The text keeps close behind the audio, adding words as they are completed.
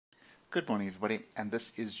Good morning, everybody, and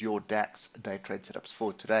this is your DAX day trade setups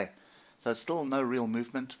for today. So still no real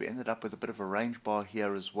movement. We ended up with a bit of a range bar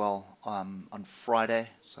here as well on Friday.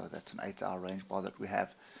 So that's an 8-hour range bar that we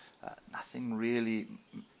have. Nothing really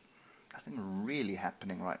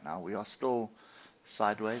happening right now. We are still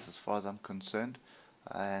sideways as far as I'm concerned,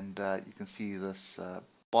 and you can see this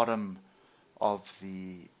bottom of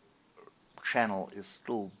the channel is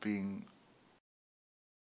still being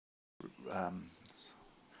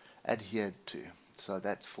adhered to. So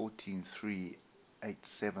that's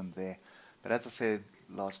 14,387 there. But as I said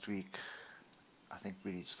last week, I think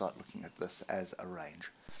we need to start looking at this as a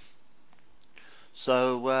range.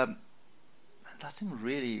 So nothing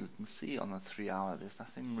really we can see on the 3-hour. There's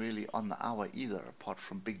nothing really on the hour either, apart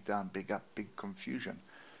from big down, big up, big confusion.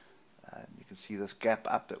 You can see this gap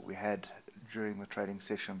up that we had during the trading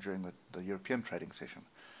session, during the European trading session,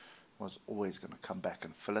 was always going to come back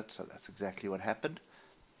and fill it. So that's exactly what happened.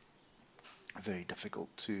 Very difficult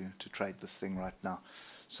to trade this thing right now.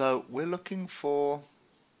 So we're looking for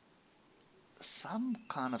some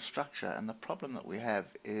kind of structure, and the problem that we have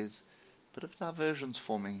is a bit of divergence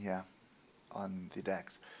forming here on the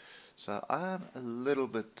DAX. So I'm a little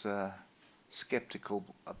bit skeptical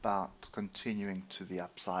about continuing to the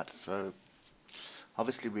upside. So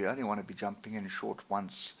obviously we only want to be jumping in short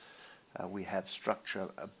once we have structure,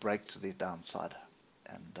 a break to the downside.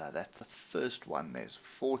 And that's the first one. There's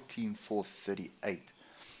 14,438.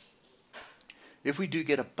 If we do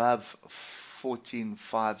get above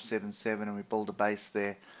 14,577 and we build a base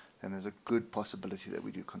there, then there's a good possibility that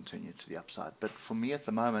we do continue to the upside. But for me at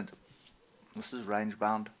the moment, this is range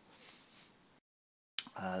bound.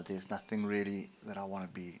 There's nothing really that I want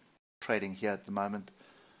to be trading here at the moment.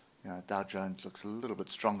 You know, Dow Jones looks a little bit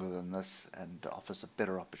stronger than this and offers a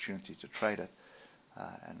better opportunity to trade it.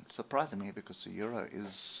 And surprising me because the euro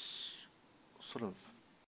is sort of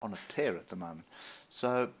on a tear at the moment.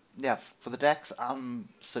 So yeah, for the DAX, I'm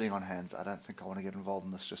sitting on hands. I don't think I want to get involved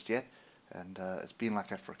in this just yet. And it's been like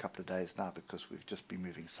that for a couple of days now because we've just been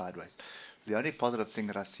moving sideways. The only positive thing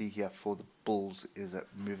that I see here for the bulls is that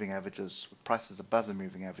moving averages, prices above the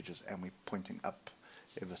moving averages, and we're pointing up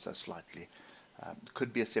ever so slightly.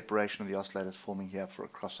 Could be a separation of the oscillators forming here for a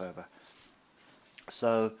crossover.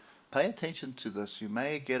 So pay attention to this. You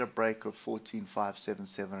may get a break of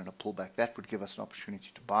 14,577 and a pullback. That would give us an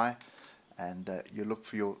opportunity to buy, and you look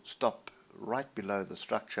for your stop right below the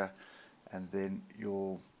structure, and then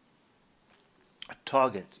your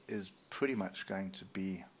target is pretty much going to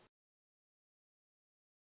be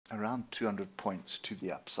around 200 points to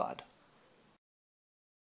the upside.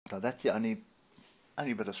 So that's the only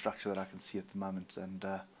bit of structure that I can see at the moment, and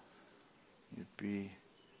you'd be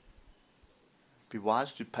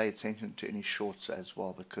wise to pay attention to any shorts as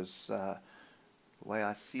well, because the way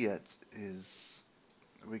I see it is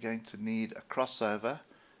we're going to need a crossover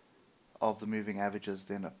of the moving averages,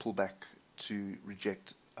 then a pullback to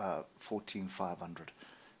reject 14,500.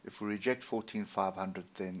 If we reject 14,500,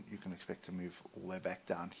 then you can expect to move all the way back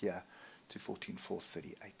down here to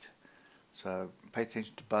 14,438. So pay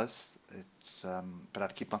attention to both. It's but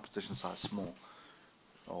I'd keep my position size small,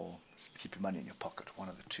 or keep your money in your pocket, one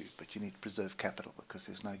of the two. But you need to preserve capital because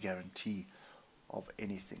there's no guarantee of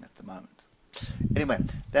anything at the moment. Anyway,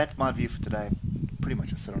 that's my view for today. Pretty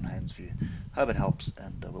much a sit on hands view. Hope it helps,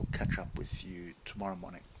 and we'll catch up with you tomorrow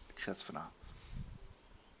morning. Cheers for now.